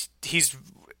 He's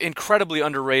incredibly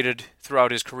underrated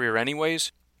throughout his career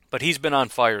anyways, but he's been on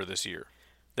fire this year.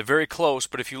 They're very close,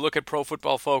 but if you look at Pro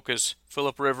Football Focus,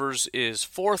 Phillip Rivers is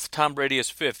 4th, Tom Brady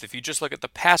is 5th. If you just look at the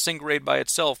passing grade by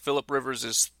itself, Phillip Rivers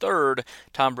is 3rd,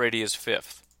 Tom Brady is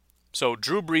 5th. So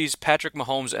Drew Brees, Patrick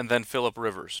Mahomes, and then Phillip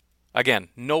Rivers. Again,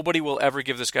 nobody will ever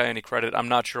give this guy any credit. I'm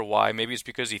not sure why. Maybe it's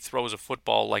because he throws a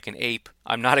football like an ape.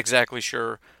 I'm not exactly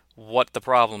sure what the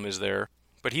problem is there.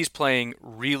 But he's playing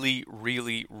really,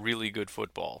 really, really good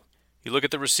football. You look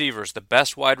at the receivers, the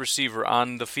best wide receiver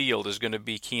on the field is going to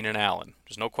be Keenan Allen.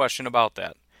 There's no question about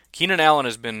that. Keenan Allen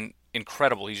has been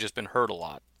incredible. He's just been hurt a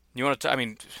lot. You want to? I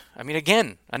mean,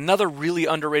 again, another really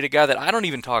underrated guy that I don't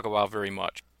even talk about very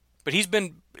much. But he's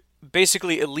been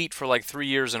basically elite for like 3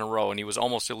 years in a row, and he was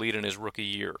almost elite in his rookie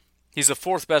year. He's the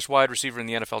 4th best wide receiver in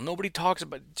the NFL. Nobody talks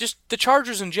about, just the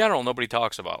Chargers in general, nobody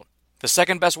talks about. The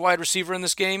 2nd best wide receiver in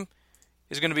this game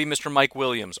is going to be Mr. Mike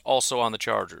Williams, also on the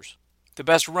Chargers. The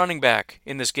best running back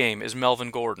in this game is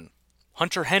Melvin Gordon.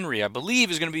 Hunter Henry, I believe,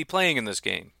 is going to be playing in this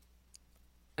game.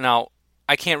 Now,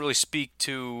 I can't really speak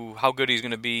to how good he's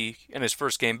going to be in his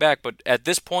first game back, but at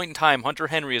this point in time, Hunter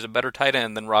Henry is a better tight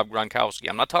end than Rob Gronkowski.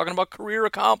 I'm not talking about career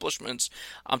accomplishments.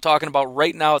 I'm talking about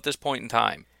right now at this point in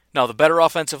time. Now, the better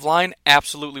offensive line,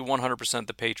 absolutely 100%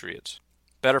 the Patriots.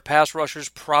 Better pass rushers,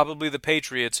 probably the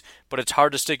Patriots, but it's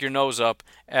hard to stick your nose up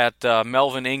at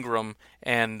Melvin Ingram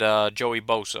and Joey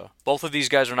Bosa. Both of these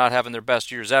guys are not having their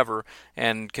best years ever,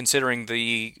 and considering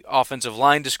the offensive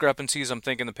line discrepancies, I'm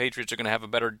thinking the Patriots are going to have a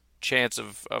better chance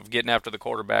of getting after the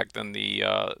quarterback than the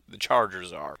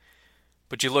Chargers are.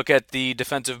 But you look at the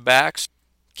defensive backs,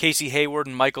 Casey Hayward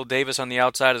and Michael Davis on the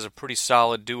outside is a pretty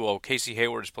solid duo. Casey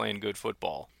Hayward is playing good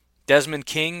football. Desmond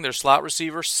King, their slot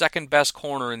receiver, 2nd best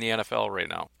corner in the NFL right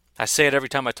now. I say it every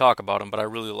time I talk about him, but I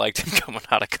really liked him coming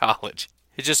out of college.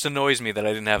 It just annoys me that I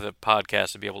didn't have a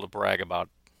podcast to be able to brag about,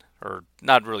 or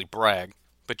not really brag,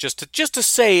 but just to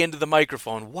say into the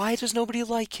microphone, why does nobody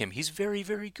like him? He's very,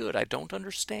 very good. I don't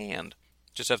understand.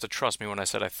 Just have to trust me when I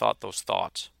said I thought those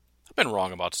thoughts. I've been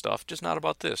wrong about stuff, just not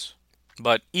about this.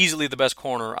 But easily the best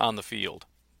corner on the field.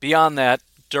 Beyond that,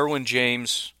 Derwin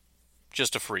James,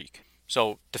 just a freak.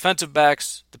 So, defensive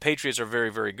backs, the Patriots are very,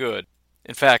 very good.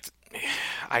 In fact,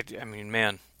 I mean,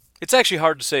 man, it's actually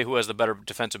hard to say who has the better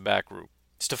defensive back group.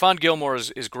 Stephon Gilmore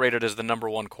is graded as the number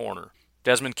 1 corner,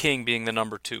 Desmond King being the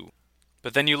number 2.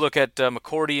 But then you look at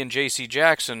McCourty and J.C.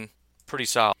 Jackson, pretty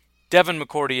solid. Devin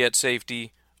McCourty at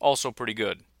safety, also pretty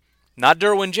good. Not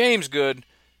Derwin James good,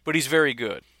 but he's very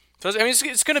good. So, I mean,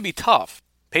 it's going to be tough.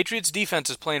 Patriots defense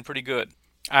is playing pretty good.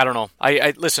 I don't know.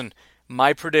 Listen.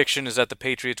 My prediction is that the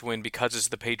Patriots win because it's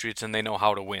the Patriots and they know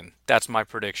how to win. That's my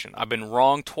prediction. I've been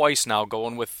wrong twice now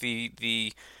going with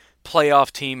the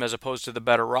playoff team as opposed to the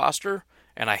better roster,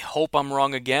 and I hope I'm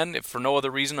wrong again. If for no other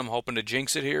reason, I'm hoping to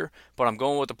jinx it here, but I'm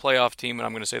going with the playoff team and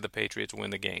I'm going to say the Patriots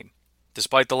win the game.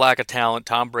 Despite the lack of talent,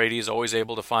 Tom Brady is always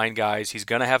able to find guys. He's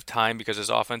going to have time because his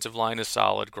offensive line is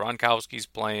solid. Gronkowski's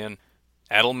playing.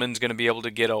 Edelman's going to be able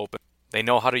to get open. They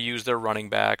know how to use their running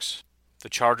backs. The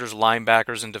Chargers'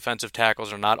 linebackers and defensive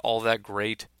tackles are not all that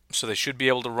great, so they should be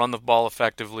able to run the ball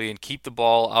effectively and keep the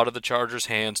ball out of the Chargers'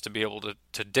 hands to be able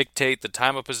to dictate the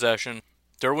time of possession.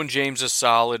 Derwin James is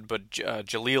solid, but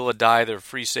Jaleel Adai, their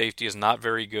free safety, is not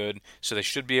very good, so they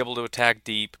should be able to attack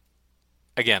deep.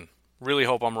 Again, really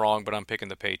hope I'm wrong, but I'm picking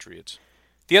the Patriots.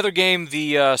 The other game,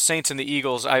 the Saints and the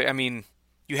Eagles, I mean,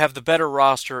 you have the better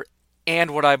roster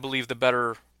and what I believe the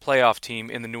better playoff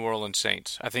team in the New Orleans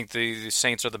Saints. I think the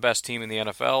Saints are the best team in the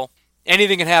NFL.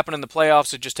 Anything can happen in the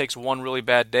playoffs. It just takes one really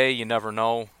bad day. You never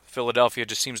know. Philadelphia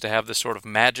just seems to have this sort of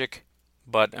magic.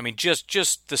 But, I mean,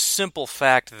 just the simple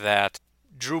fact that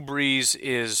Drew Brees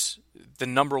is the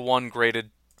number 1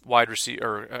 graded wide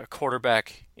receiver or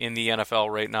quarterback in the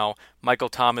NFL right now. Michael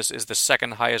Thomas is the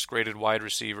 2nd highest graded wide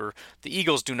receiver. The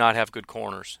Eagles do not have good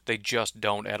corners. They just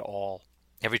don't at all.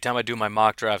 Every time I do my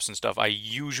mock drafts and stuff, I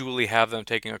usually have them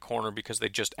taking a corner because they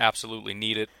just absolutely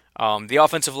need it. The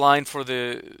offensive line for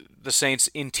the Saints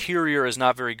interior is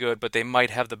not very good, but they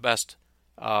might have the best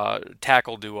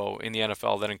tackle duo in the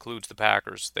NFL that includes the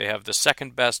Packers. They have the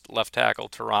 2nd best left tackle,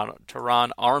 Teron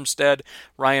Armstead.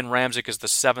 Ryan Ramczyk is the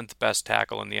 7th best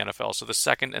tackle in the NFL, so the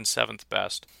 2nd and 7th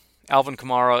best. Alvin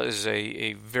Kamara is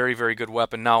a very, very good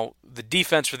weapon. Now, the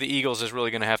defense for the Eagles is really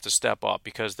going to have to step up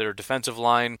because their defensive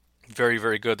line, very,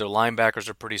 very good. Their linebackers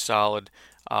are pretty solid.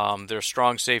 Their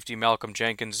strong safety, Malcolm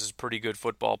Jenkins, is a pretty good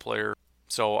football player.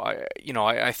 So,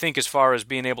 I think as far as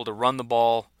being able to run the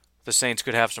ball, the Saints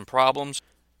could have some problems.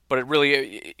 But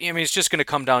it's just going to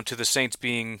come down to the Saints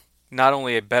being not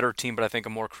only a better team, but I think a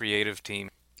more creative team.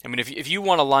 I mean, if you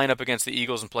want to line up against the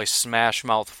Eagles and play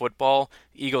smash-mouth football,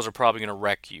 the Eagles are probably going to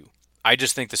wreck you. I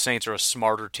just think the Saints are a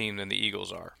smarter team than the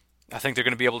Eagles are. I think they're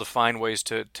going to be able to find ways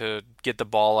to get the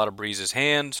ball out of Breeze's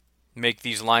hands, make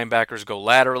these linebackers go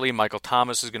laterally. Michael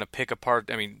Thomas is going to pick apart,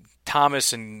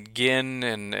 Thomas and Ginn,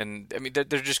 and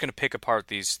they're just going to pick apart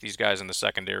these guys in the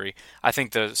secondary. I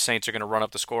think the Saints are going to run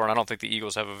up the score, and I don't think the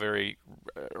Eagles have a very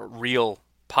real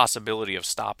possibility of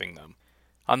stopping them.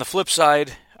 On the flip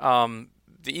side, the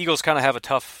Eagles kind of have a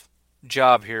tough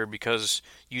job here because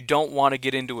you don't want to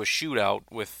get into a shootout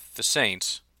with the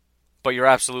Saints, but you're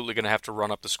absolutely going to have to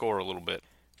run up the score a little bit.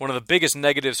 One of the biggest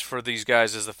negatives for these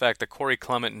guys is the fact that Corey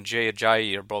Clement and Jay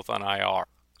Ajayi are both on IR.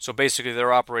 So basically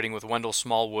they're operating with Wendell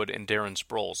Smallwood and Darren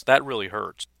Sproles. That really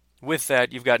hurts. With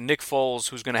that, you've got Nick Foles,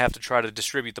 who's going to have to try to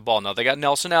distribute the ball. Now, they got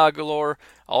Nelson Aguilar,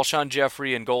 Alshon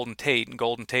Jeffrey, and Golden Tate, and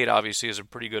Golden Tate obviously is a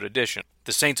pretty good addition.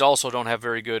 The Saints also don't have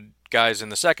very good guys in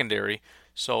the secondary,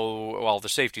 so, well, the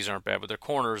safeties aren't bad, but their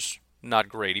corners, not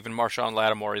great. Even Marshawn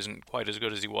Lattimore isn't quite as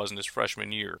good as he was in his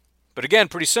freshman year. But again,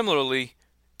 pretty similarly,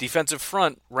 defensive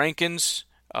front, Rankins,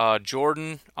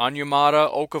 Jordan,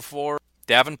 Onyemata, Okafor,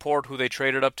 Davenport, who they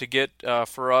traded up to get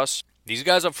for us. These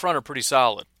guys up front are pretty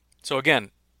solid. So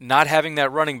again, not having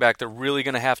that running back, they're really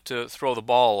going to have to throw the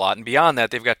ball a lot. And beyond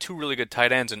that, they've got two really good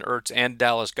tight ends in Ertz and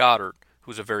Dallas Goedert,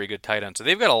 who's a very good tight end. So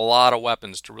they've got a lot of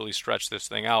weapons to really stretch this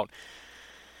thing out.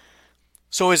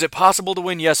 So is it possible to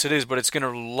win? Yes, it is, but it's going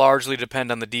to largely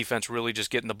depend on the defense really just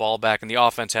getting the ball back, and the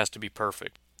offense has to be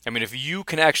perfect. If you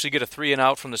can actually get a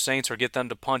 3-and-out from the Saints or get them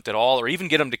to punt at all or even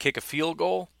get them to kick a field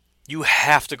goal, you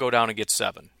have to go down and get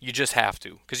 7. You just have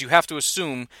to, because you have to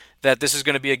assume that this is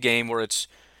going to be a game where it's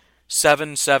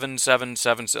 7, 7, 7,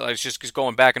 7. It's just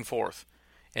going back and forth.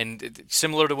 And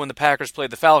similar to when the Packers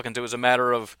played the Falcons, it was a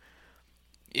matter of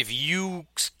if you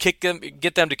get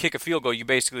them to kick a field goal, you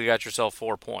basically got yourself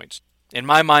 4 points. In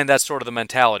my mind, that's sort of the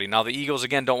mentality. Now, the Eagles,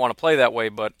 again, don't want to play that way,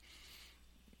 but,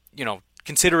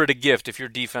 consider it a gift if your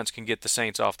defense can get the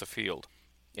Saints off the field.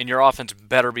 And your offense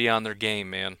better be on their game,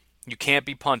 man. You can't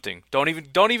be punting. Don't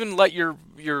even let your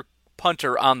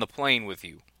punter on the plane with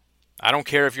you. I don't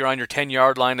care if you're on your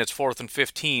 10-yard line, it's 4th and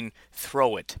 15,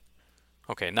 throw it.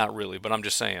 Okay, not really, but I'm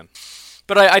just saying.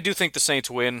 But I do think the Saints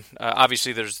win.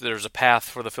 Obviously, there's a path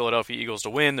for the Philadelphia Eagles to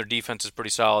win. Their defense is pretty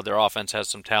solid. Their offense has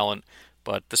some talent.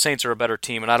 But the Saints are a better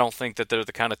team, and I don't think that they're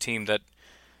the kind of team that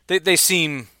they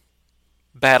seem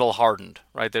battle-hardened,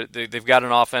 right? They've got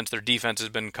an offense. Their defense has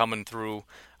been coming through.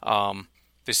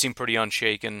 They seem pretty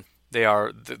unshaken. They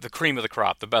are the cream of the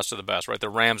crop, the best of the best, right? The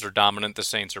Rams are dominant. The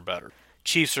Saints are better.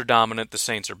 Chiefs are dominant. The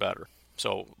Saints are better.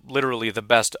 So literally the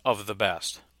best of the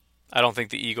best. I don't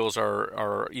think the Eagles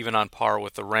are even on par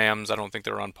with the Rams. I don't think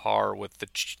they're on par with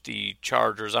the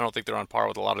Chargers. I don't think they're on par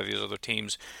with a lot of these other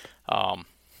teams.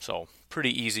 So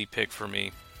pretty easy pick for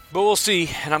me. But we'll see,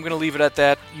 and I'm going to leave it at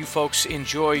that. You folks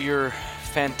enjoy your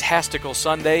fantastical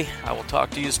Sunday. I will talk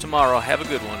to you tomorrow. Have a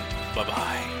good one.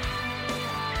 Bye-bye.